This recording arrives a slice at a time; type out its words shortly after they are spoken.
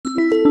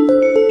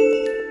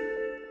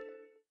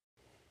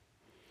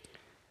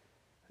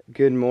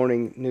Good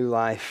morning, New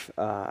Life.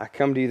 I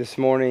come to you this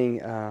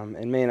morning,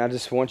 and man, I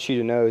just want you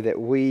to know that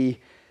we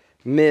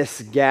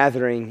miss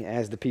gathering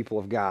as the people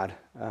of God.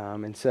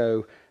 And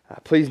so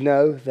please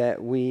know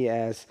that we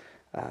as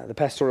the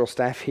pastoral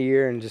staff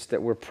here, and just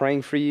that we're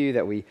praying for you,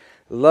 that we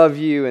love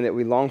you, and that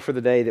we long for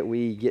the day that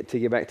we get to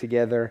get back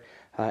together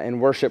and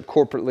worship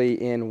corporately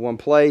in one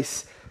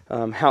place.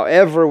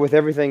 However, with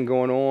everything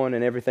going on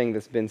and everything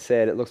that's been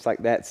said, it looks like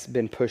that's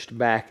been pushed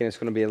back, and it's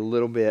going to be a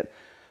little bit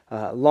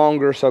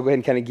longer. So I'll go ahead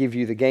and kind of give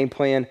you the game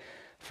plan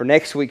for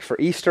next week for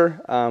Easter.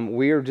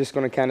 We are just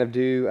going to kind of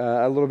do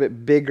a little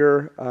bit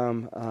bigger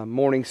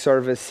morning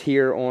service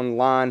here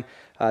online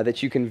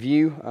that you can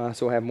view.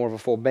 So we'll have more of a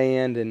full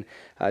band and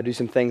do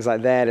some things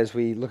like that as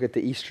we look at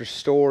the Easter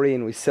story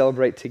and we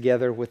celebrate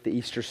together with the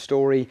Easter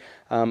story.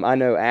 I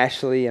know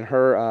Ashley and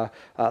her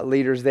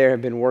leaders there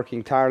have been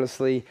working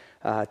tirelessly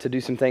to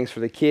do some things for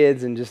the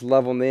kids and just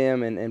love on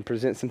them and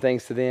present some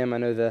things to them. I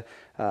know the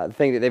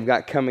thing that they've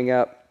got coming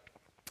up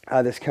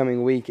this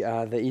coming week,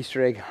 the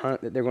Easter egg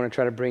hunt that they're going to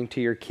try to bring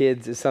to your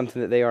kids, is something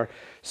that they are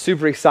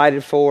super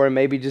excited for, and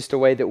maybe just a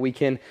way that we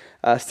can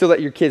still let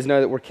your kids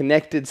know that we're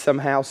connected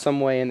somehow, some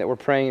way, and that we're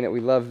praying and that we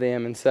love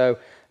them. And so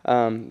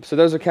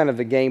those are kind of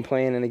the game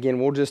plan. And again,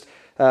 we'll just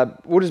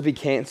be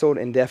canceled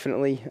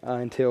indefinitely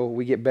until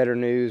we get better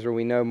news or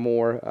we know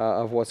more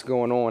of what's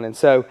going on. And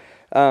so,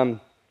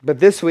 but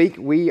this week,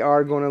 we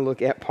are going to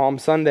look at Palm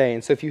Sunday.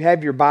 And so if you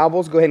have your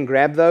Bibles, go ahead and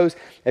grab those.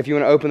 If you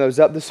want to open those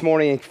up this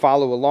morning and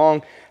follow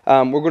along,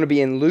 we're going to be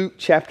in Luke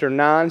chapter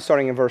 9,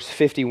 starting in verse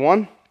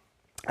 51.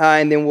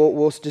 And then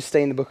we'll just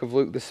stay in the book of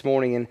Luke this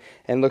morning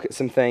and look at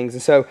some things.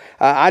 And so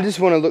I just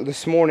want to look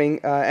this morning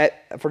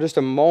for just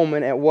a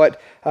moment at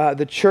what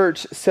the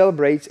church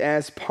celebrates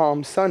as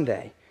Palm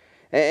Sunday.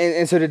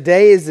 And so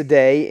today is the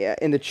day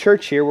in the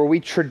church here where we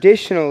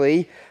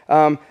traditionally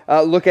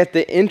look at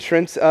the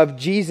entrance of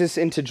Jesus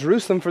into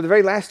Jerusalem for the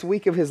very last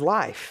week of his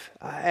life,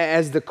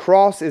 as the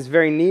cross is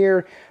very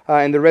near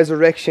and the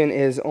resurrection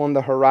is on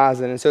the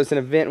horizon. And so it's an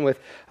event with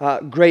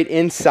great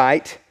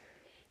insight,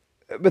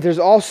 but there's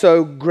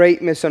also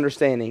great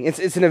misunderstanding.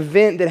 It's an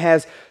event that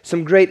has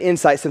some great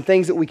insight, some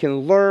things that we can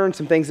learn,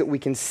 some things that we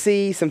can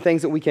see, some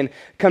things that we can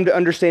come to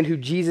understand who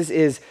Jesus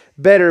is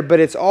better, but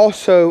it's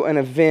also an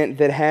event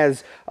that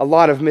has a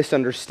lot of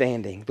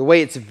misunderstanding. The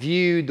way it's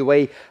viewed, the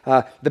way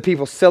the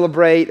people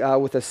celebrate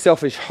with a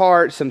selfish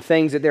heart, some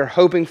things that they're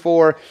hoping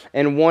for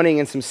and wanting,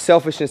 and some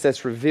selfishness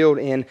that's revealed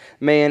in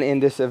man in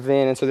this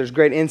event. And so there's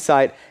great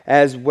insight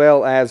as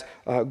well as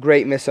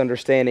great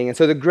misunderstanding. And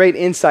so the great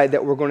insight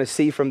that we're going to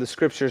see from the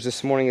scriptures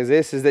this morning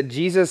is that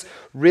Jesus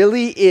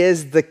really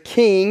is the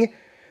King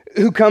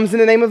who comes in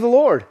the name of the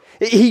Lord.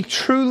 He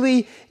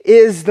truly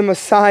is the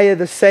Messiah,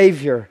 the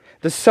Savior,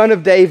 the Son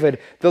of David,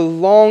 the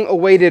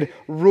long-awaited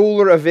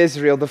ruler of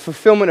Israel, the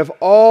fulfillment of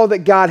all that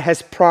God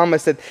has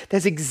promised.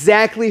 That's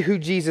exactly who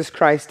Jesus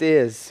Christ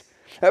is.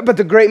 But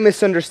the great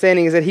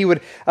misunderstanding is that he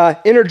would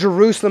enter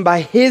Jerusalem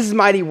by his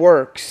mighty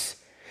works,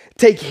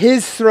 take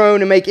his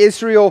throne and make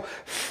Israel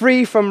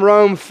free from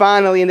Rome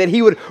finally, and that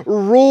he would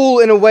rule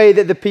in a way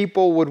that the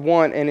people would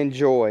want and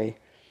enjoy.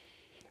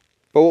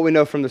 But what we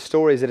know from the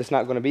story is that it's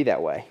not going to be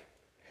that way.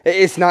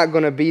 It's not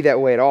going to be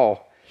that way at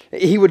all.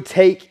 He would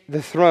take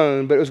the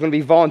throne, but it was going to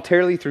be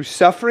voluntarily through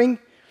suffering,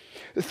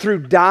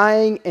 through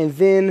dying, and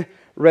then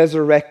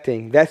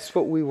resurrecting. That's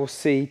what we will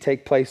see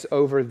take place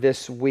over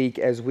this week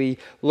as we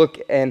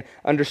look and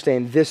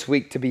understand this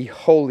week to be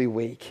Holy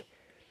Week.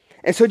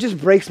 And so it just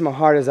breaks my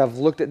heart as I've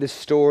looked at this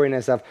story and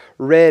as I've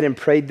read and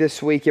prayed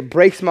this week. It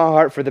breaks my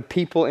heart for the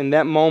people in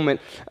that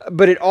moment,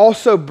 but it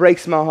also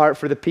breaks my heart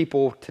for the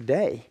people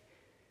today.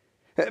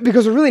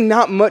 Because we're really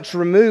not much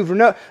removed.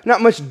 We're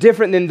not much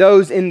different than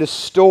those in the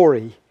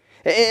story.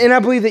 And I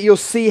believe that you'll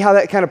see how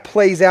that kind of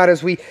plays out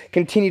as we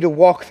continue to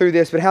walk through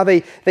this, but how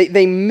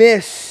they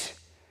miss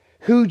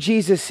who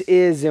Jesus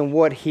is and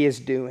what he is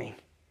doing.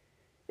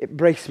 It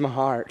breaks my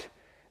heart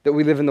that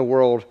we live in the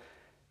world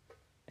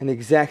and the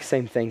exact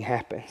same thing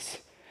happens.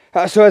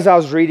 So as I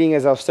was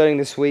studying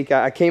this week,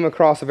 I came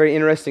across a very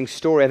interesting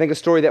story. I think a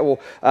story that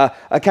will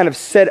kind of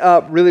set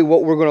up really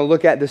what we're going to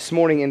look at this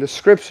morning in the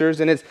scriptures.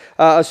 And it's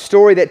a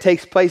story that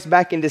takes place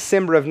back in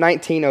December of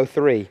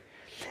 1903.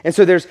 And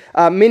so there's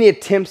many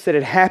attempts that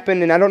had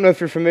happened, and I don't know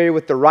if you're familiar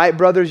with the Wright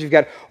brothers. You've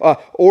got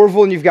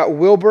Orville and you've got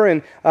Wilbur,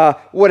 and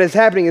what is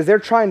happening is they're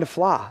trying to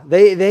fly.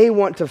 They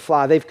want to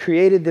fly. They've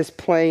created this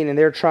plane, and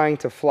they're trying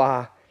to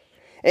fly.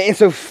 And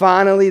so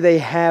finally they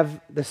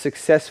have the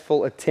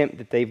successful attempt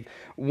that they've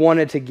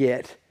wanted to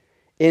get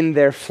in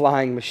their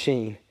flying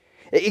machine.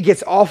 It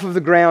gets off of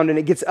the ground, and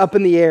it gets up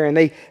in the air, and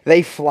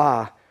they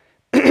fly.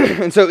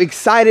 And so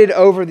excited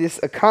over this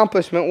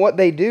accomplishment, what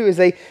they do is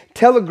they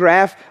send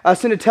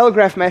a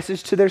telegraph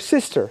message to their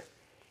sister.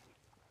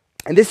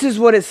 And this is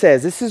what it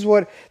says. This is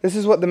what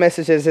the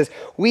message says. It says,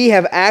 "We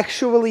have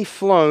actually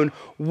flown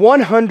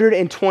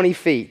 120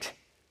 feet.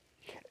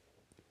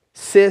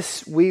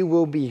 Sis, we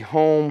will be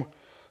home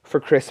for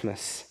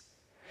Christmas."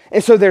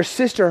 And so their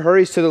sister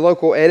hurries to the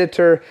local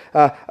editor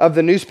of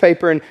the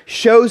newspaper and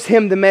shows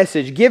him the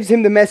message, gives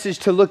him the message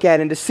to look at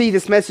and to see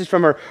this message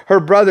from her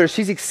brother.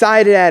 She's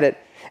excited at it.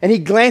 And he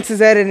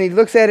glances at it and he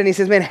looks at it and he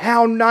says, man,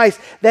 how nice.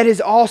 That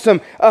is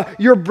awesome.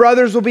 Your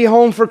brothers will be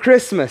home for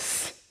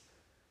Christmas.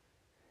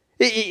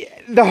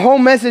 The whole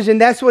message,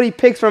 and that's what he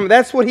picks from.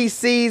 That's what he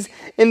sees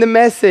in the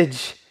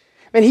message.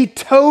 And he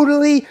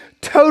totally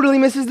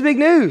misses the big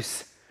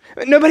news.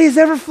 Nobody has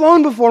ever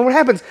flown before. And what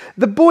happens?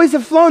 The boys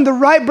have flown. The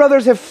Wright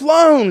brothers have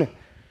flown.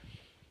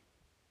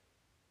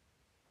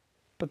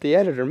 But the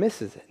editor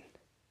misses it.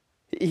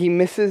 He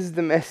misses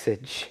the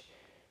message.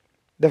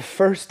 The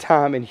first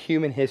time in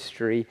human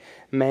history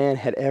man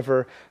had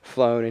ever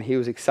flown, and he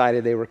was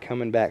excited they were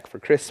coming back for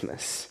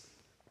Christmas.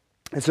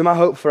 And so my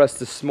hope for us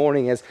this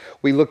morning as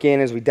we look in,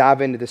 as we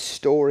dive into this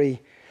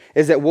story,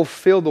 is that we'll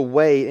feel the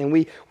weight and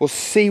we will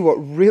see what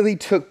really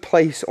took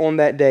place on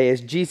that day as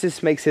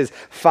Jesus makes his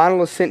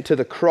final ascent to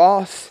the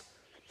cross.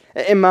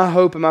 And my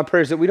hope and my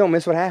prayer is that we don't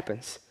miss what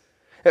happens.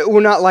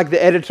 We're not like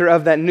the editor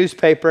of that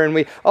newspaper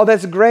and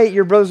that's great,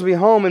 your brothers will be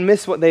home, and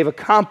miss what they've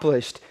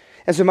accomplished.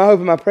 And so my hope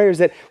and my prayer is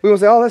that we will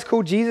say, oh, that's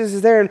cool, Jesus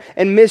is there,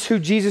 and miss who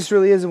Jesus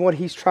really is and what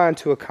he's trying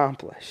to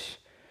accomplish.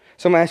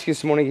 So I'm going to ask you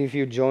this morning if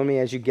you would join me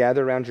as you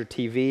gather around your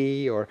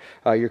TV or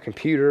your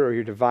computer or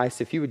your device,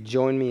 if you would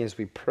join me as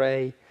we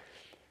pray.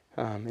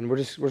 And we're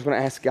just going to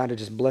ask God to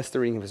just bless the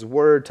reading of his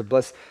word, to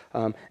bless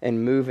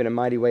and move in a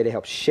mighty way to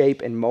help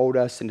shape and mold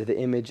us into the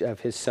image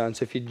of his son.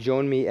 So if you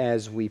join me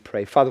as we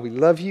pray. Father, we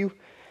love you.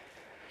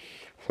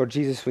 Lord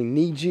Jesus, we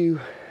need you.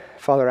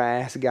 Father, I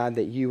ask God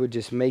that you would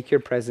just make your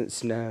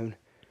presence known.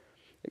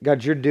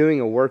 God, you're doing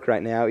a work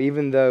right now,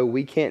 even though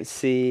we can't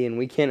see and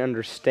we can't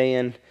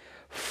understand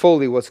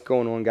fully what's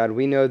going on. God,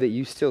 we know that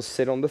you still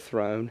sit on the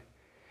throne.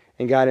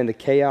 And God, in the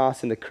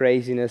chaos and the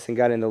craziness, and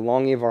God, in the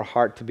longing of our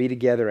heart to be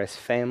together as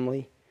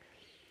family,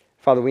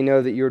 Father, we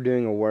know that you're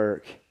doing a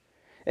work.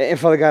 And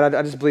Father God,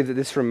 I just believe that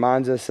this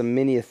reminds us of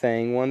many a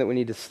thing. One, that we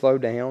need to slow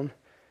down.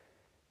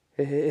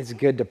 It's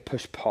good to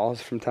push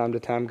pause from time to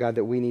time, God,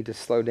 that we need to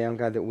slow down,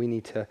 God, that we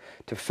need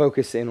to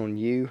focus in on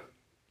you.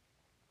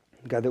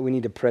 God, that we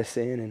need to press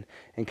in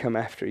and come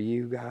after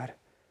you, God.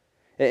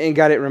 And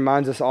God, it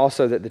reminds us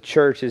also that the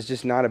church is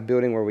just not a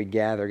building where we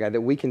gather, God,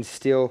 that we can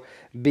still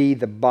be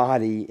the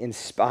body in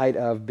spite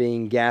of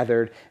being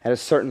gathered at a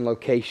certain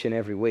location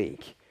every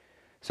week.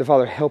 So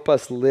Father, help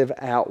us live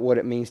out what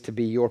it means to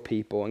be your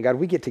people. And God,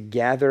 we get to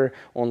gather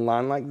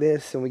online like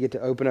this, and we get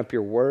to open up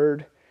your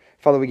word.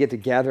 Father, we get to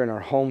gather in our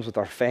homes with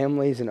our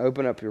families and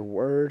open up your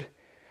word.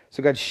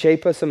 So God,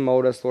 shape us and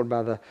mold us, Lord,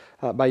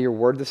 by your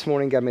word this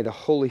morning. God, may the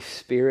Holy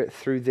Spirit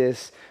through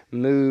this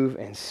move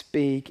and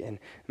speak and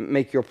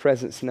make your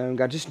presence known.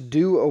 God, just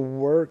do a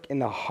work in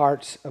the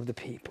hearts of the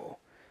people.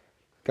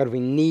 God, we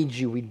need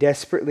you. We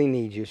desperately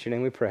need you. It's your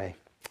name we pray.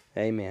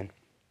 Amen.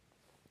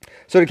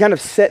 So to kind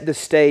of set the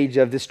stage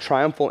of this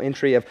triumphal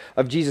entry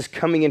of Jesus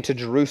coming into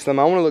Jerusalem,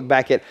 I want to look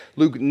back at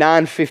Luke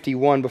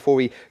 9:51 before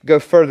we go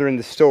further in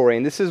the story.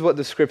 And this is what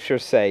the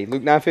scriptures say.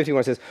 Luke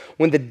 9:51 says,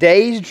 when the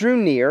days drew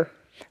near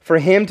for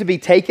him to be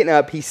taken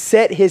up, he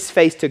set his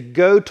face to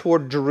go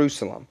toward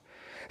Jerusalem.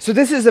 So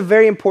this is a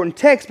very important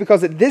text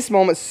because at this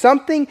moment,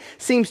 something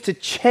seems to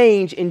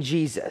change in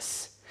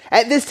Jesus.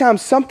 At this time,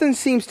 something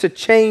seems to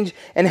change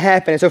and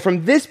happen. And so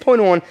from this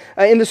point on,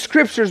 in the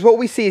scriptures, what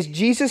we see is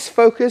Jesus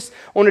focused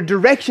on a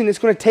direction that's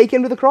going to take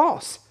him to the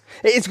cross.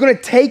 It's going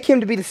to take him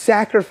to be the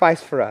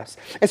sacrifice for us.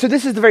 And so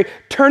this is the very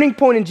turning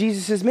point in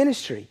Jesus'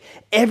 ministry.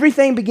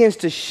 Everything begins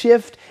to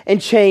shift and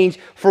change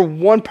for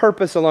one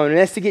purpose alone, and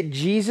that's to get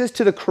Jesus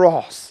to the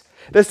cross.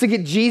 That's to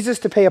get Jesus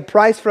to pay a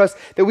price for us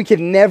that we could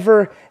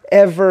never,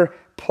 ever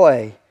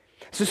pay.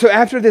 So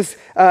after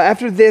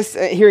this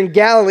here in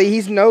Galilee,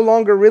 he's no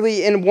longer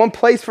really in one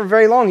place for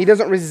very long. He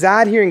doesn't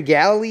reside here in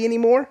Galilee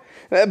anymore,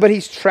 but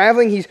he's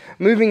traveling, he's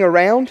moving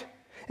around.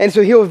 And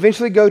so he'll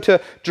eventually go to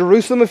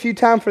Jerusalem a few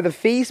times for the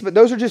feast, but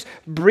those are just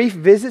brief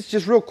visits,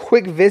 just real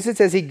quick visits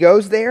as he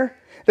goes there.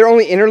 They're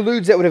only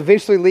interludes that would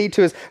eventually lead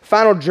to his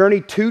final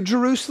journey to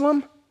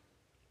Jerusalem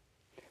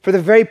for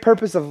the very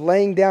purpose of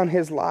laying down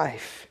his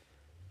life.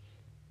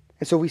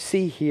 And so we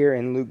see here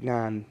in Luke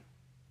 9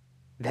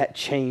 that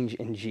change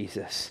in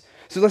Jesus.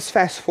 So let's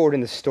fast forward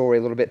in the story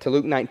a little bit to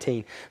Luke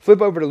 19.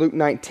 Flip over to Luke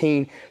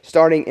 19,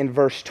 starting in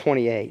verse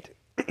 28.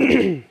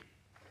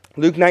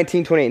 Luke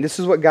 19:28. This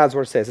is what God's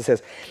word says. It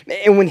says,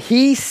 and when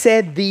he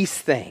said these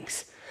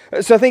things.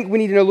 So I think we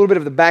need to know a little bit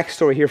of the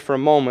backstory here for a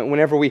moment.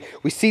 Whenever we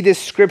see this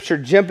scripture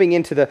jumping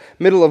into the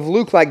middle of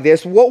Luke like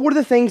this, what were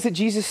the things that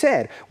Jesus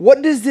said?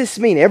 What does this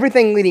mean?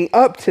 Everything leading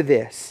up to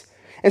this.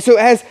 And so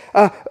as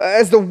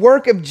the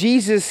work of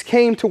Jesus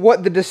came to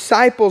what the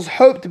disciples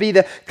hoped to be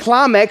the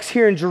climax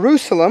here in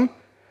Jerusalem,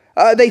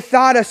 they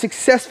thought a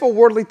successful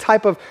worldly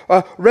type of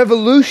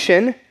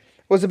revolution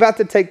was about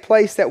to take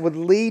place that would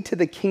lead to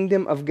the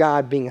kingdom of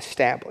God being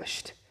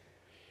established.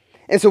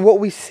 And so what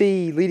we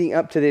see leading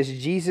up to this,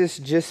 Jesus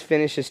just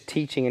finishes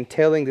teaching and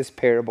telling this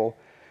parable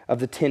of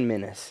the 10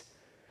 minas.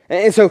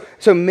 And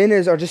so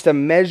minas are just a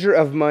measure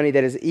of money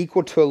that is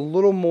equal to a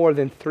little more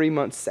than 3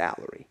 months'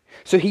 salary.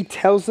 So he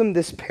tells them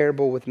this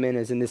parable with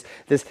minas and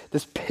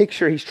this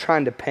picture he's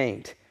trying to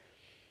paint.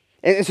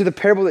 And so the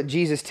parable that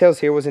Jesus tells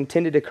here was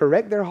intended to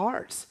correct their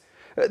hearts.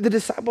 The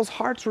disciples'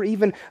 hearts were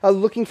even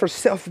looking for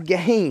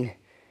self-gain.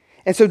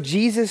 And so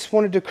Jesus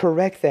wanted to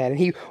correct that. And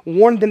he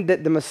warned them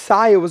that the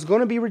Messiah was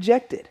going to be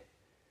rejected.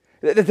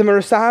 That the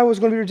Messiah was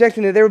going to be rejected,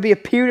 and that there would be a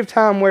period of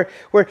time where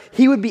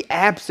he would be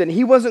absent.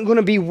 He wasn't going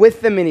to be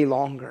with them any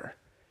longer.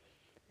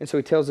 And so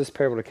he tells this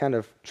parable to kind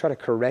of try to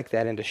correct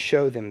that and to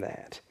show them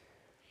that.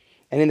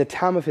 And in the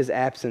time of his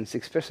absence,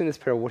 especially in this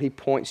parable, what he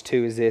points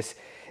to is this,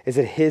 is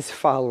that his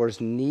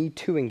followers need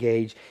to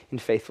engage in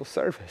faithful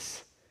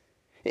service.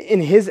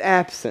 In his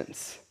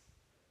absence,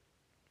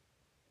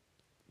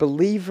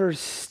 believers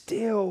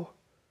still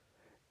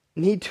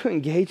need to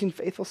engage in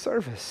faithful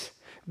service,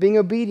 being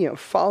obedient,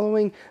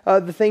 following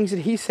the things that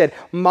he said,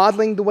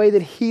 modeling the way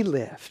that he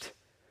lived.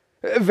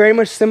 Very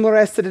much similar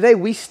as to today,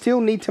 we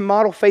still need to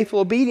model faithful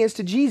obedience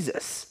to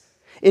Jesus.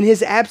 In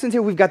his absence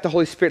here, we've got the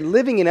Holy Spirit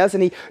living in us,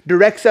 and he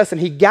directs us and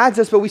he guides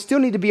us, but we still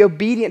need to be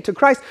obedient to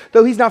Christ,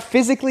 though he's not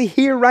physically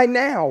here right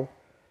now.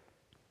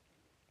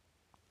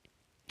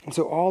 And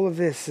so all of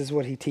this is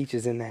what he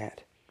teaches in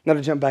that. Now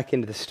to jump back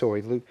into the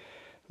story,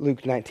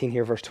 Luke 19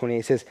 here, verse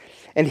 28 says,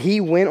 and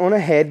he went on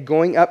ahead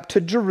going up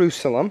to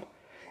Jerusalem.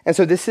 And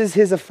so this is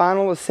his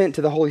final ascent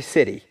to the holy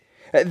city.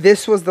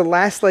 This was the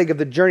last leg of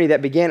the journey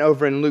that began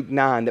over in Luke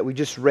 9 that we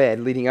just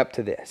read leading up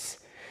to this.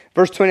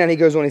 Verse 29, he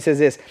goes on, he says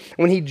this,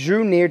 when he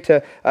drew near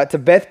to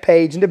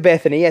Bethpage and to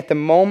Bethany at the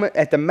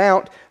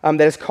mount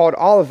that is called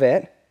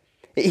Olivet,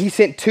 he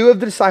sent two of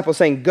the disciples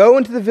saying, go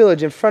into the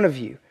village in front of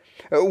you,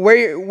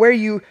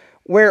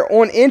 where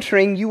on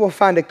entering you will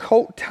find a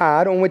colt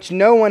tied on which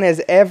no one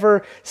has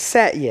ever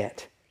sat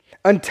yet.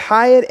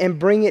 Untie it and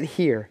bring it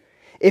here.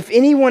 If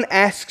anyone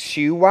asks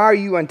you, why are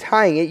you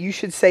untying it? You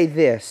should say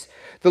this,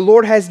 the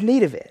Lord has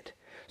need of it.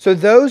 So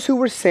those who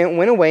were sent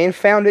went away and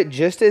found it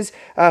just as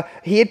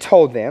he had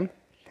told them.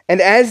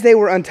 And as they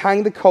were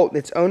untying the colt,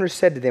 its owner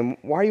said to them,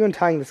 why are you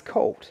untying this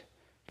colt?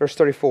 Verse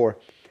 34,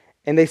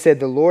 and they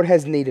said, the Lord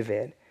has need of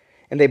it.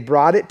 And they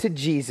brought it to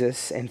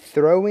Jesus, and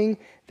throwing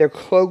their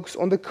cloaks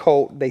on the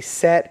colt, they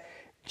set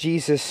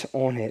Jesus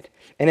on it.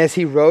 And as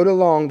he rode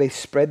along, they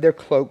spread their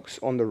cloaks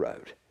on the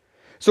road.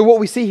 So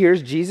what we see here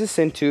is Jesus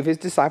sent two of his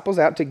disciples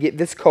out to get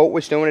this colt,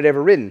 which no one had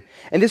ever ridden.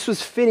 And this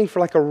was fitting for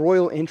like a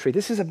royal entry.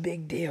 This is a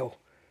big deal.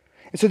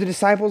 And so the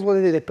disciples, what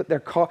did they put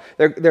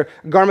their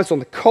garments on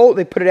the colt.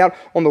 They put it out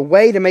on the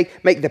way to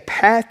make the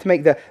path, to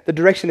make the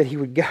direction that he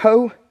would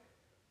go.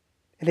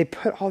 And they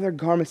put all their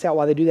garments out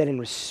while they do that in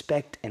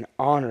respect and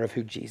honor of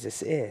who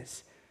Jesus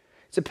is.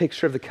 It's a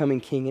picture of the coming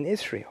king in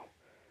Israel.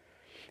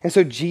 And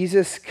so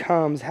Jesus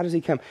comes. How does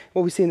he come?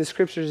 What we see in the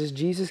scriptures is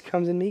Jesus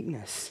comes in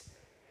meekness.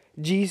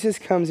 Jesus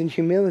comes in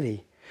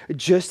humility,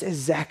 just as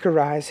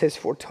Zacharias has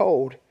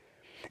foretold.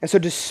 And so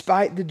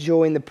despite the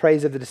joy and the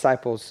praise of the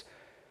disciples,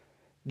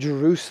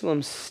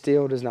 Jerusalem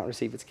still does not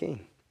receive its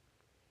king.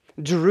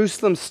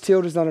 Jerusalem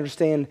still does not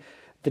understand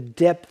the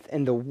depth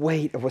and the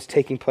weight of what's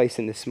taking place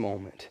in this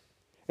moment.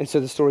 And so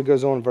the story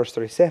goes on in verse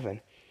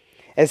 37.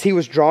 As he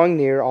was drawing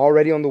near,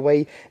 already on the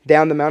way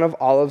down the Mount of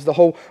Olives, the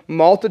whole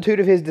multitude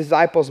of his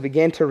disciples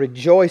began to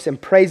rejoice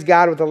and praise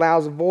God with a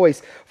loud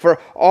voice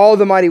for all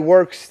the mighty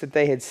works that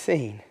they had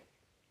seen.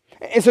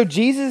 And so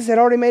Jesus had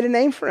already made a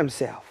name for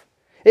himself.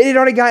 It had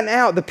already gotten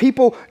out. The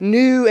people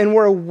knew and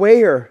were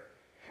aware.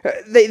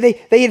 They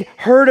had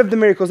heard of the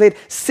miracles. They had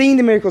seen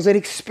the miracles. They had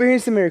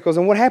experienced the miracles.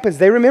 And what happens?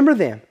 They remember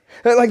them.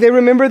 Like they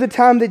remember the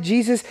time that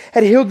Jesus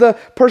had healed the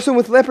person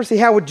with leprosy,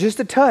 how with just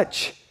a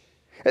touch.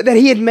 That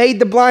he had made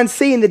the blind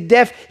see and the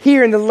deaf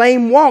hear and the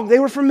lame walk. They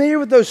were familiar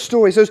with those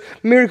stories, those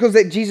miracles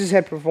that Jesus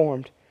had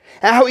performed.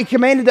 How he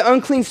commanded the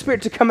unclean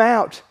spirit to come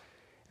out,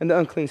 and the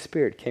unclean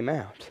spirit came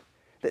out.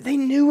 That they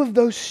knew of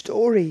those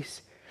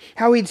stories.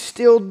 How he'd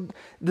stilled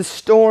the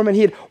storm and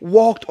he had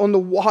walked on the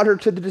water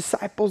to the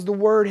disciples. The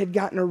word had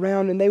gotten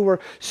around and they were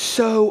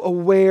so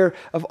aware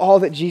of all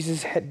that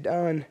Jesus had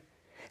done.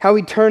 How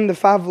he turned the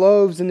 5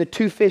 loaves and the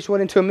 2 fish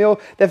went into a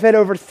meal that fed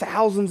over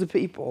thousands of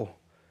people.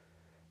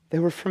 They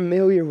were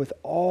familiar with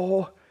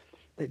all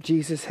that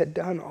Jesus had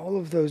done, all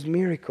of those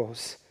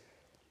miracles.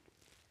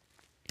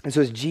 And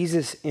so as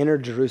Jesus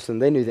entered Jerusalem,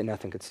 they knew that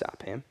nothing could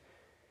stop him.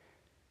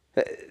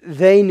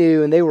 They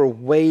knew and they were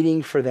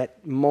waiting for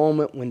that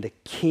moment when the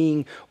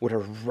king would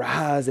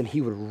arise and he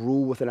would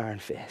rule with an iron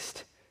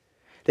fist.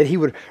 That he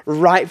would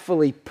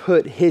rightfully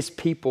put his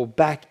people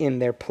back in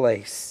their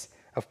place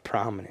of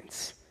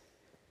prominence.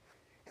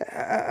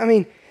 I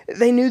mean,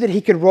 they knew that he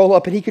could roll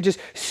up and he could just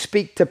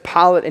speak to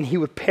Pilate and he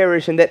would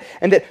perish, and that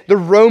the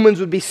Romans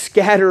would be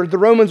scattered. The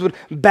Romans would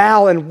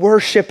bow and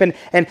worship and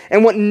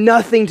want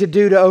nothing to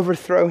do to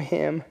overthrow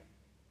him.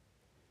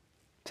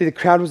 See, the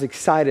crowd was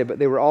excited, but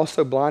they were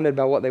also blinded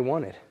by what they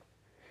wanted.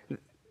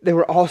 They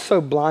were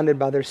also blinded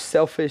by their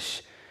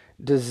selfish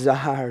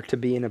desire to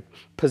be in a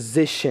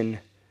position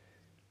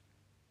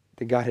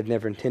that God had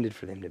never intended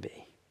for them to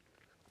be.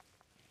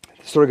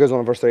 The story goes on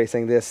in verse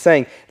 38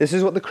 saying, this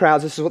is what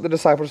the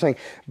disciples are saying.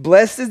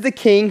 Blessed is the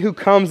King who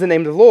comes in the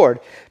name of the Lord.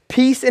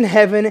 Peace in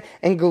heaven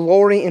and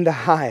glory in the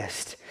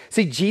highest.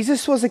 See,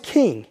 Jesus was a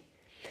king,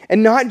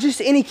 and not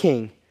just any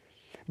king,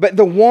 but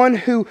the one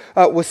who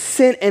was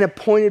sent and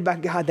appointed by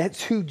God.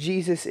 That's who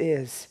Jesus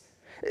is.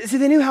 See,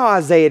 they knew how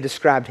Isaiah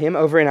described him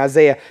over in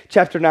Isaiah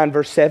chapter 9,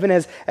 verse 7.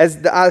 As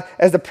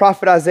the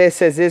prophet Isaiah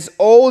says this,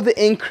 "Oh,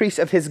 the increase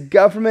of his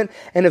government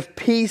and of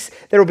peace,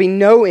 there will be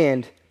no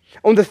end.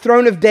 On the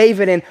throne of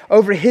David and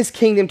over his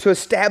kingdom to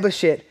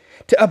establish it,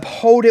 to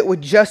uphold it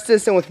with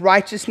justice and with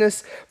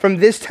righteousness from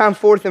this time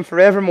forth and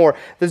forevermore.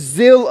 The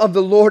zeal of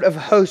the Lord of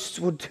hosts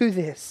will do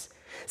this."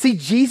 See,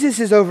 Jesus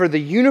is over the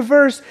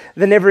universe,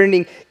 the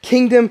never-ending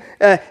kingdom.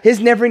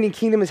 His never-ending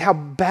kingdom is how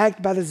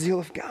backed by the zeal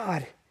of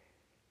God.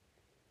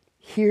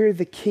 Hear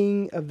the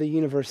King of the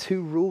universe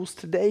who rules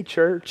today,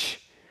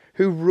 church,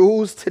 who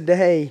rules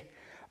today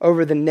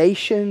over the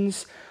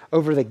nations,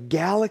 over the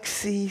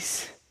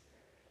galaxies,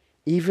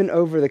 even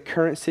over the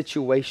current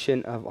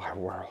situation of our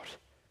world.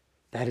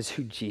 That is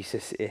who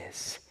Jesus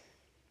is.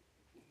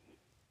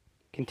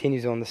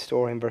 Continues on the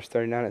story in verse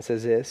 39. It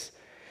says this,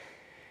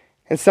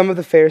 "And some of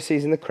the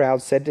Pharisees in the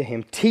crowd said to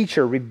him,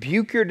 'Teacher,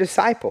 rebuke your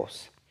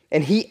disciples.'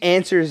 And he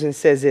answers and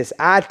says this,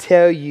 'I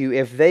tell you,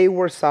 if they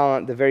were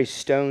silent, the very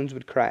stones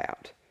would cry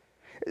out.'"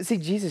 See,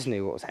 Jesus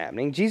knew what was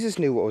happening. Jesus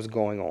knew what was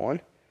going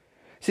on.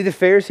 See, the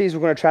Pharisees were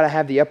going to try to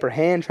have the upper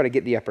hand, try to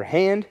get the upper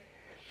hand.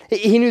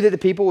 He knew that the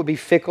people would be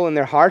fickle in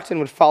their hearts and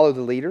would follow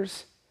the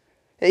leaders.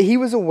 He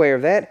was aware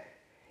of that.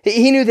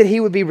 He knew that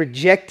he would be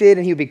rejected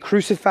and he would be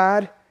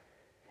crucified.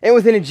 And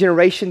within a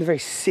generation, the very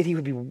city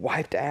would be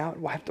wiped out,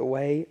 wiped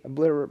away,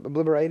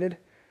 obliterated.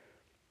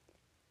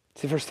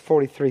 See, verse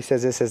 43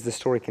 says this as the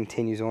story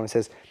continues on. It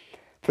says,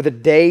 "For the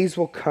days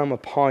will come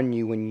upon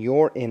you when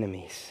your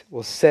enemies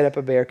will set up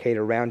a barricade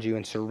around you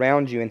and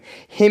surround you and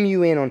hem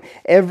you in on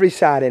every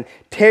side and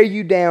tear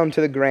you down to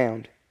the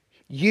ground,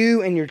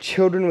 you and your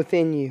children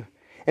within you.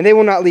 And they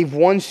will not leave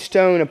one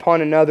stone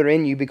upon another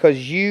in you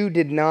because you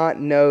did not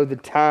know the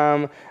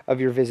time of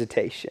your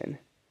visitation."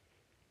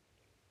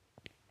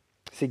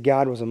 See,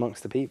 God was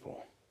amongst the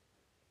people.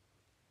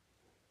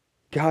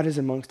 God is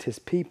amongst his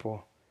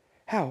people.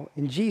 How?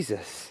 In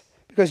Jesus.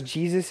 Because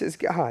Jesus is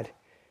God.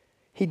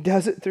 He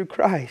does it through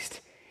Christ.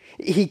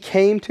 He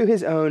came to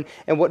his own,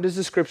 and what does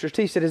the scriptures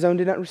teach? That his own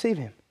did not receive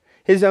him.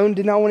 His own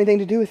did not want anything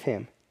to do with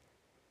him.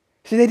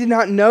 See, they did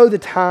not know the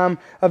time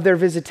of their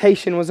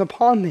visitation was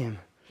upon them,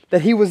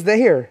 that he was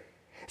there.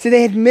 See,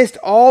 they had missed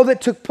all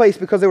that took place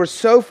because they were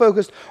so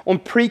focused on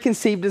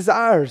preconceived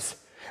desires.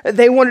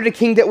 They wanted a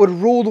king that would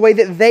rule the way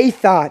that they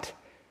thought.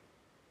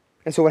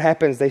 And so what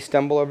happens? They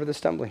stumble over the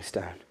stumbling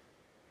stone.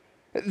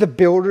 The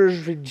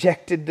builders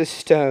rejected the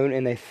stone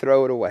and they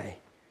throw it away.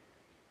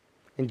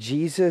 And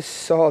Jesus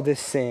saw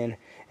this sin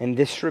and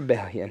this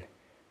rebellion,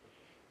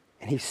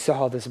 and he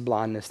saw this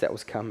blindness that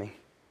was coming.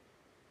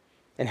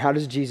 And how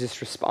does Jesus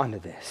respond to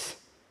this?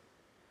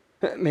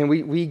 Man,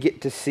 we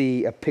get to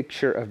see a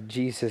picture of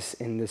Jesus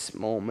in this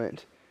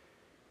moment.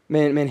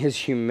 Man, his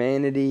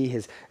humanity,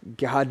 his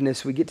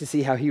godness, we get to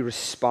see how he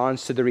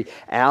responds to the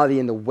reality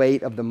and the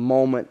weight of the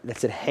moment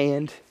that's at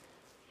hand.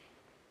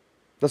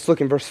 Let's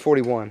look in verse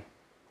 41.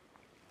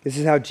 This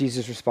is how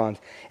Jesus responds.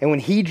 "And when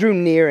he drew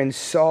near and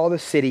saw the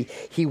city,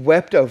 he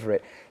wept over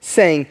it,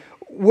 saying,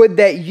 'Would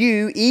that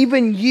you,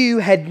 even you,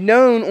 had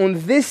known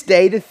on this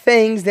day the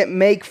things that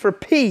make for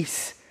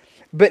peace,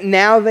 but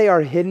now they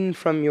are hidden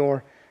from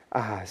your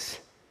eyes.'"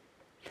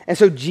 And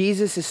so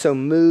Jesus is so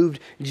moved,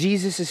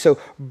 Jesus is so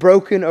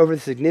broken over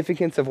the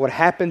significance of what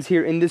happens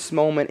here in this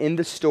moment, in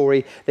the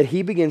story, that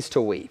he begins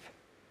to weep.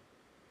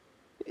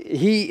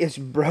 He is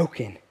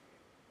broken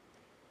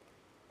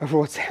over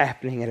what's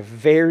happening at a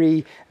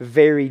very,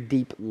 very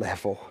deep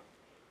level.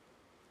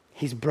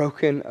 He's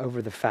broken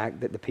over the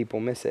fact that the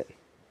people miss it.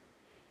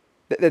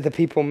 That the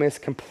people miss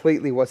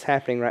completely what's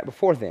happening right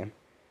before them.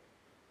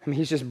 I mean,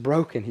 he's just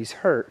broken, he's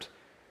hurt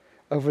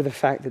over the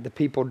fact that the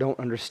people don't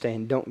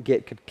understand, don't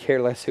get, could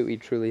care less who he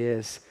truly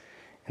is.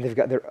 And they've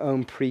got their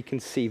own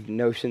preconceived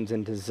notions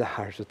and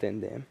desires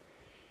within them.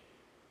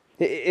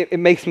 It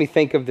makes me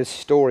think of this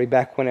story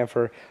back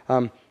whenever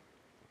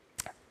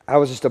I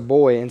was just a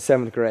boy in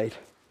 7th grade.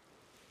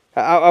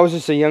 I was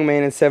just a young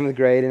man in 7th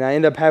grade, and I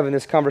ended up having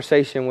this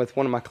conversation with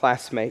one of my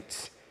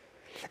classmates.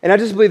 And I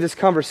just believe this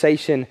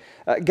conversation,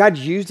 God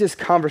used this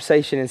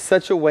conversation in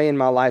such a way in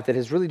my life that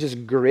has really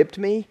just gripped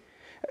me.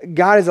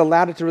 God has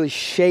allowed it to really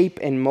shape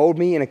and mold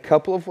me in a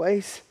couple of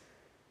ways.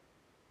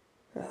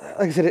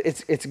 Like I said,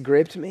 it's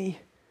gripped me.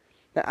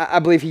 I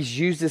believe he's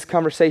used this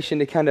conversation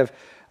to kind of,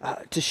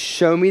 to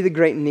show me the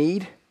great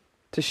need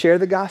to share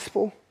the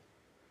gospel.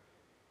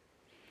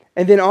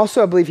 And then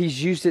also I believe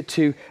he's used it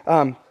to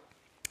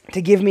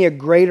give me a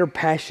greater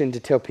passion to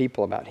tell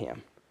people about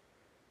him.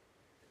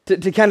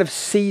 To kind of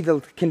see the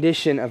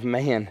condition of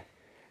man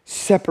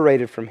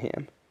separated from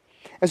him.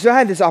 And so I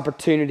had this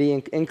opportunity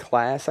in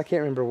class. I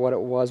can't remember what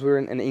it was. We were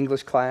in an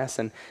English class,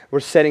 and we're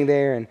sitting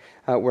there, and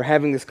we're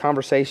having this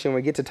conversation.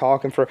 We get to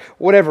talk, and for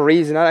whatever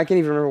reason, I can't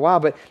even remember why,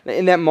 but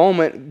in that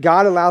moment,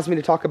 God allows me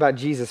to talk about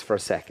Jesus for a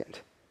second.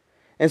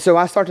 And so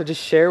I start to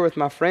just share with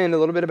my friend a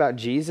little bit about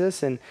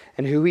Jesus and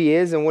who he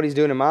is and what he's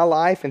doing in my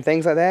life and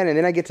things like that. And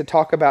then I get to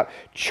talk about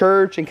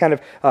church and kind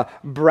of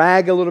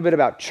brag a little bit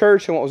about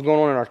church and what was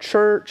going on in our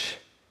church.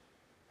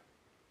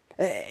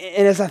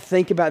 And as I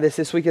think about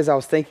this week, as I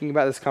was thinking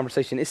about this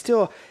conversation, it's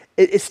still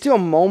a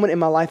moment in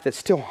my life that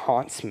still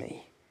haunts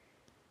me.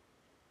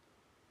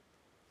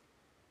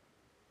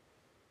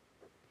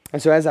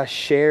 And so as I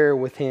share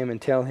with him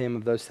and tell him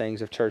of those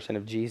things of church and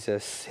of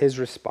Jesus, his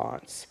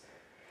response,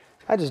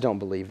 I just don't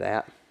believe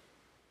that.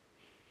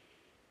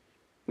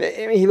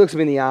 I mean, he looks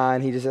me in the eye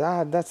and he just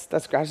says,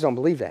 that's great. I just don't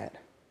believe that.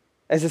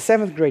 As a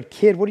 7th grade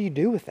kid, what do you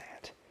do with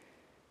that?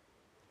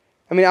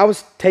 I mean, I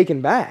was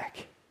taken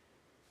back.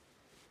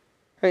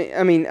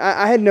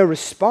 I had no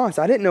response.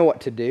 I didn't know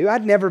what to do.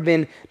 I'd never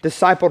been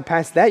discipled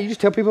past that. You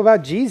just tell people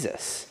about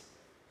Jesus.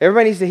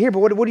 Everybody needs to hear, but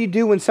what do you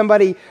do when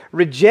somebody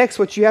rejects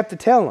what you have to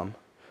tell them?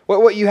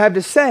 What you have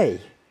to say?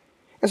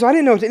 And so I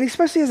didn't know what to do. And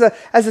especially as a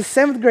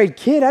 7th grade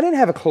kid, I didn't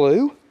have a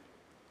clue.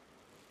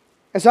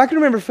 And so I can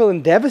remember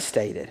feeling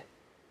devastated.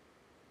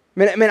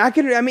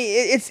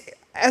 It's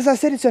as I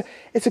said,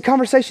 it's a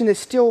conversation that's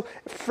still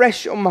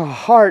fresh on my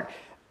heart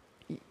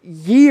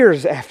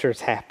years after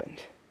it's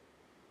happened.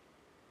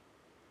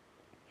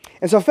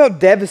 And so I felt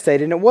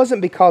devastated, and it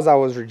wasn't because I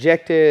was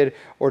rejected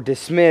or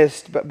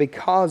dismissed, but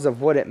because of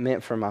what it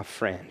meant for my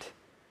friend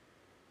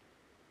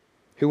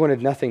who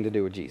wanted nothing to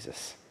do with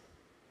Jesus,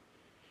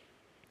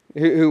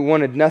 who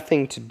wanted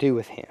nothing to do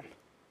with him.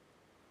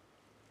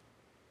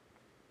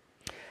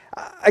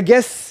 I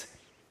guess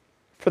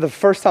for the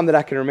first time that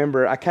I can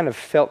remember, I kind of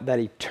felt that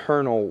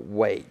eternal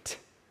weight.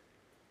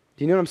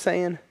 Do you know what I'm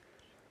saying?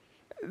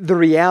 The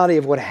reality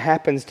of what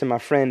happens to my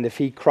friend if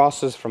he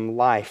crosses from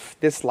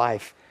this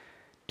life,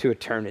 to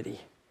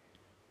eternity.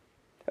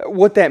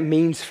 What that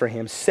means for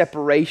him,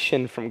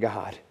 separation from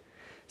God,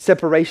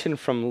 separation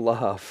from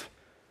love.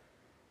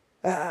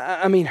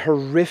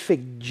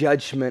 Horrific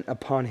judgment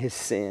upon his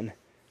sin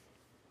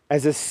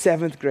as a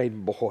 7th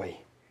grade boy,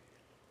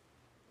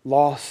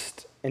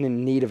 lost and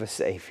in need of a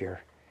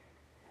Savior.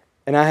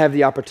 And I have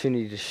the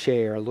opportunity to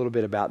share a little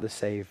bit about the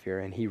Savior,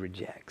 and he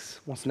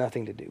rejects, wants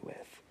nothing to do with.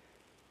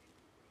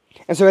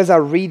 And so as I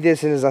read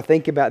this and as I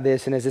think about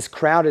this and as this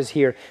crowd is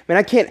here,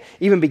 I can't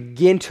even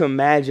begin to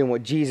imagine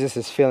what Jesus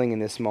is feeling in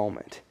this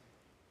moment.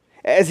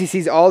 As he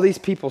sees all these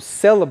people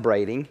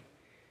celebrating,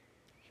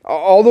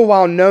 all the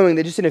while knowing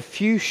that just in a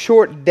few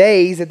short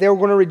days that they were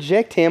going to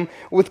reject him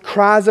with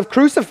cries of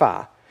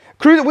crucify.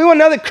 We want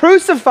nothing,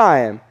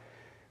 crucify him.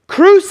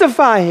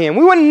 Crucify him.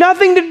 We want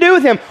nothing to do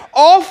with him.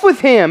 Off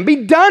with him.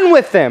 Be done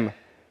with him.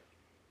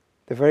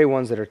 The very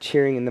ones that are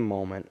cheering in the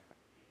moment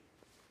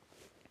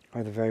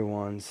are the very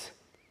ones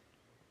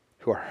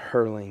who are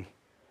hurling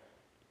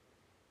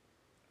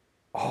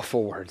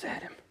awful words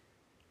at him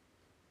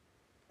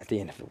at the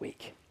end of the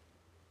week.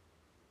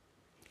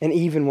 And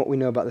even what we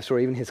know about the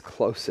story, even his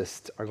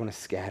closest are going to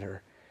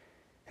scatter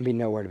and be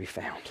nowhere to be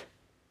found.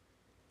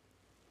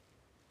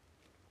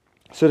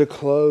 So to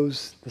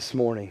close this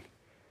morning,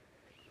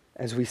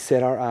 as we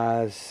set our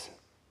eyes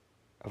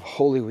of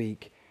Holy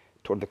Week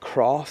toward the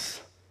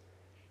cross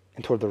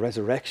and toward the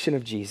resurrection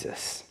of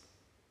Jesus,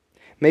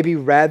 maybe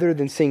rather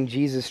than seeing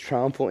Jesus'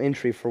 triumphal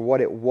entry for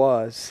what it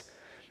was,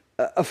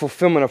 a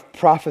fulfillment of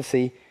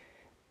prophecy,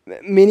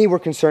 many were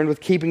concerned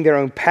with keeping their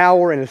own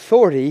power and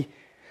authority,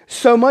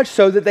 so much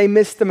so that they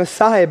missed the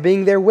Messiah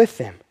being there with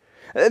them.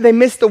 They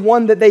missed the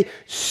one that they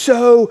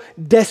so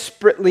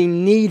desperately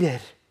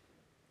needed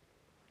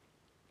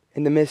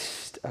in the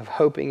midst of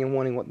hoping and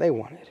wanting what they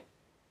wanted.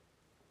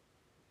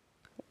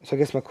 So I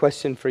guess my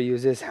question for you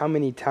is this: how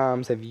many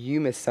times have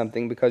you missed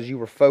something because you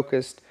were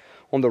focused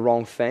on the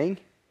wrong thing?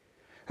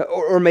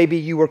 Or maybe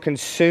you were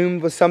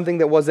consumed with something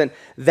that wasn't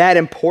that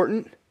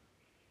important?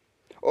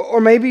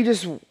 Or maybe you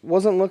just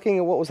wasn't looking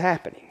at what was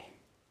happening?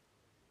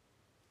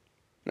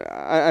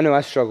 I know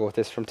I struggle with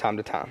this from time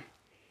to time.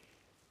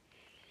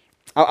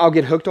 I'll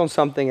get hooked on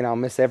something and I'll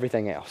miss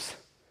everything else.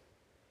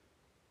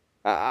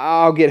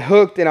 I'll get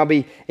hooked and I'll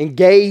be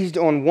engaged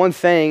on one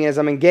thing. As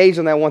I'm engaged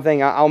on that one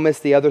thing, I'll miss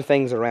the other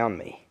things around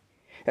me.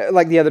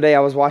 Like the other day, I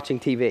was watching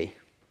TV.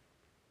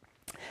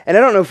 And I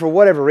don't know, for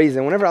whatever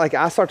reason, whenever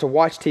I start to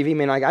watch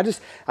TV,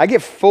 I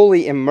get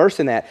fully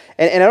immersed in that.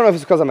 And I don't know if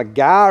it's because I'm a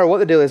guy or what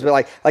the deal is,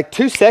 but like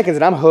 2 seconds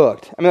and I'm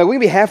hooked. We can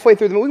be halfway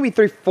through the movie, we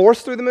can be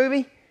 3/4 through the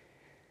movie.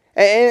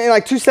 And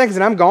like 2 seconds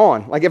and I'm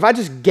gone. Like if I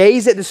just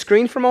gaze at the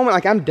screen for a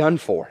moment, I'm done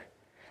for.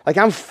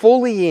 I'm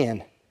fully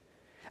in.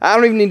 I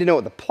don't even need to know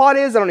what the plot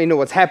is. I don't need to know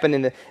what's happened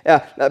in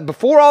the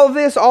before all of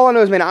this. All I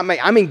know is,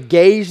 I'm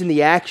engaged in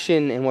the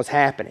action and what's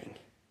happening.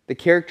 The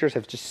characters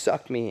have just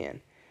sucked me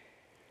in.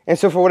 And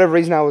so for whatever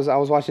reason, I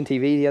was watching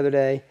TV the other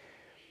day,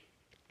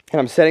 and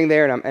I'm sitting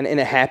there, and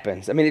it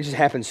happens. It just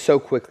happens so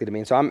quickly to me.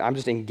 And so I'm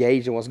just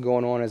engaged in what's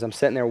going on as I'm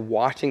sitting there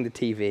watching the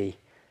TV.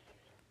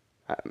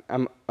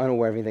 I'm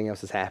unaware of anything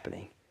else that's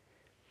happening.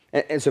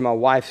 And so my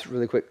wife's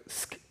really quick,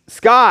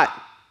 Scott,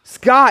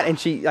 and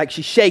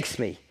she shakes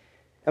me.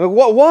 I'm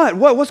like, what,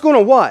 what's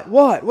going on,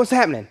 what's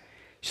happening?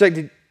 She's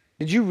like,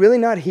 did you really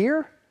not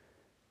hear?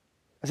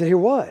 I said, hear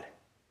what?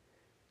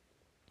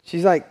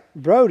 She's like,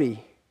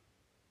 Brody,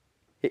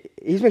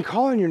 he's been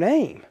calling your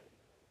name.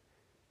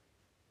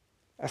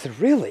 I said,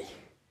 really?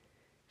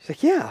 She's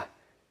like, yeah.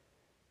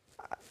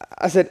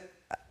 I said,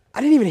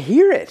 I didn't even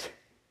hear it.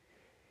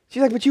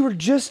 She's like, but you were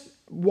just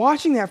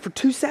watching that for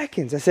 2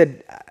 seconds. I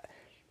said,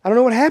 I don't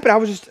know what happened. I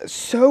was just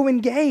so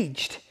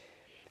engaged.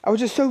 I was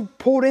just so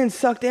pulled in,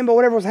 sucked in by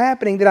whatever was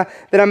happening that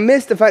I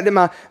missed the fact that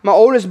my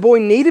oldest boy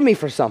needed me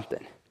for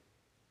something.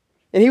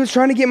 And he was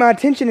trying to get my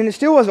attention and it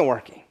still wasn't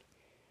working.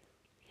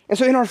 And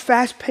so in our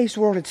fast-paced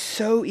world, it's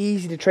so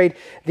easy to trade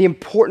the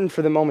important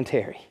for the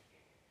momentary.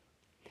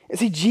 And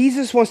see,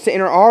 Jesus wants to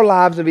enter our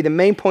lives and be the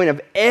main point of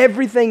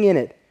everything in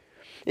it.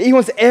 He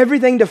wants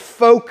everything to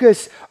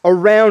focus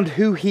around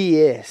who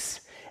he is.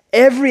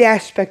 Every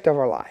aspect of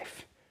our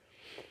life.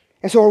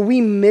 And so are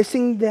we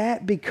missing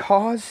that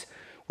because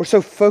we're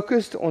so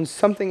focused on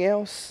something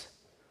else?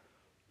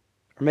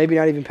 Or maybe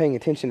not even paying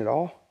attention at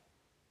all?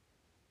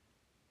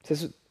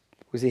 This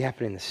was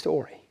happening in the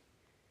story.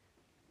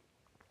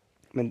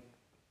 I mean,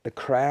 the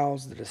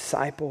crowds, the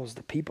disciples,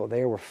 the people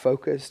there were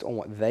focused on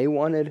what they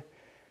wanted,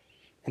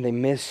 and they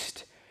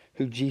missed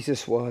who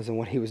Jesus was and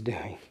what he was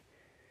doing.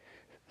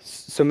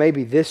 So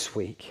maybe this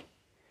week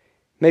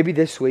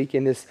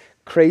in this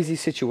crazy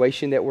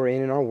situation that we're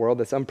in our world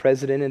that's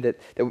unprecedented,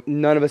 that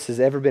none of us has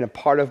ever been a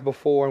part of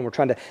before, and we're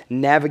trying to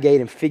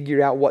navigate and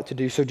figure out what to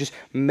do. So just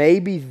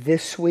maybe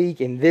this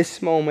week, in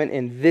this moment,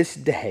 in this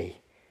day,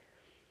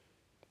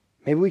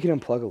 maybe we can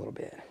unplug a little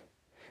bit.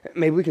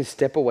 Maybe we can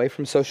step away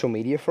from social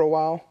media for a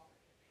while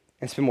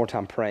and spend more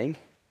time praying.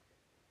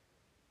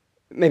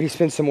 Maybe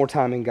spend some more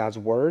time in God's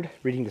Word,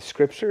 reading the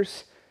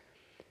Scriptures.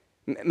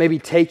 Maybe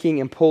taking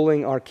and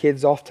pulling our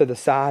kids off to the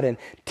side and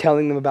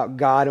telling them about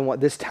God and what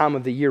this time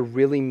of the year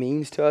really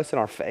means to us and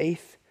our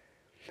faith.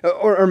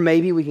 Or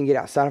maybe we can get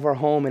outside of our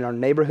home in our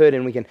neighborhood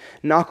and we can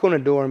knock on a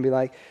door and be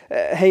like,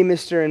 hey,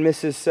 Mr. and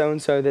Mrs.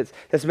 So-and-so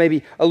that's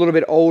maybe a little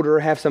bit older,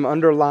 have some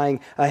underlying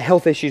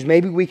health issues.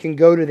 Maybe we can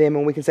go to them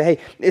and we can say, hey,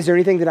 is there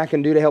anything that I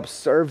can do to help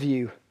serve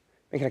you?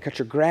 Can I cut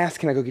your grass?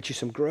 Can I go get you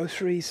some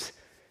groceries?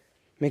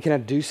 Can I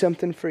do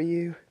something for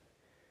you?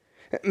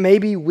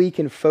 Maybe we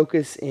can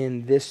focus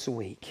in this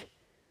week,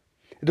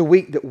 the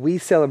week that we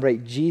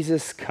celebrate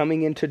Jesus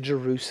coming into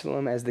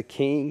Jerusalem as the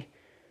King.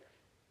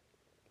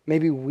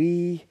 Maybe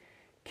we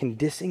can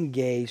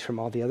disengage from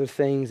all the other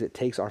things that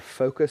takes our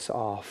focus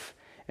off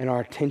and our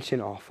attention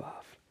off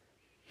of.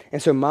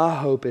 And so my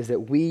hope is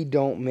that we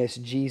don't miss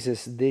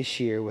Jesus this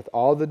year with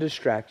all the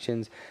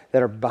distractions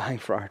that are vying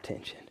for our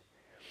attention,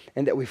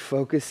 and that we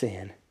focus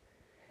in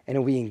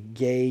and we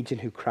engage in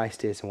who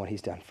Christ is and what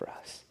he's done for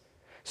us.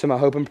 So my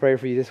hope and prayer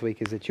for you this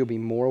week is that you'll be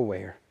more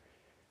aware,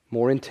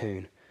 more in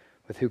tune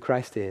with who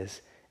Christ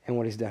is and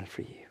what he's done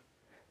for you.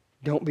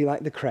 Don't be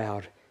like the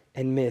crowd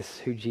and miss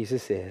who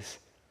Jesus is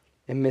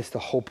and miss the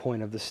whole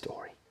point of the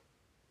story.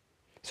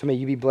 So may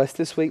you be blessed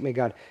this week. May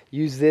God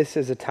use this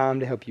as a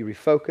time to help you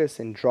refocus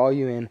and draw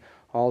you in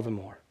all the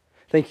more.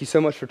 Thank you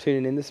so much for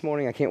tuning in this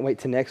morning. I can't wait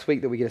to next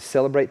week that we get to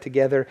celebrate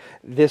together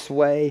this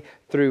way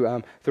through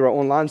our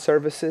online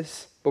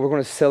services. But we're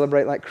going to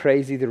celebrate like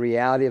crazy the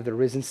reality of the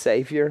risen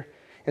Savior.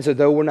 And so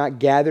though we're not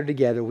gathered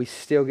together, we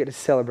still get to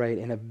celebrate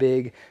in a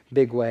big,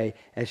 big way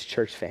as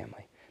church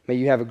family. May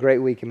you have a great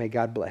week and may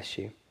God bless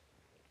you.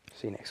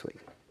 See you next week.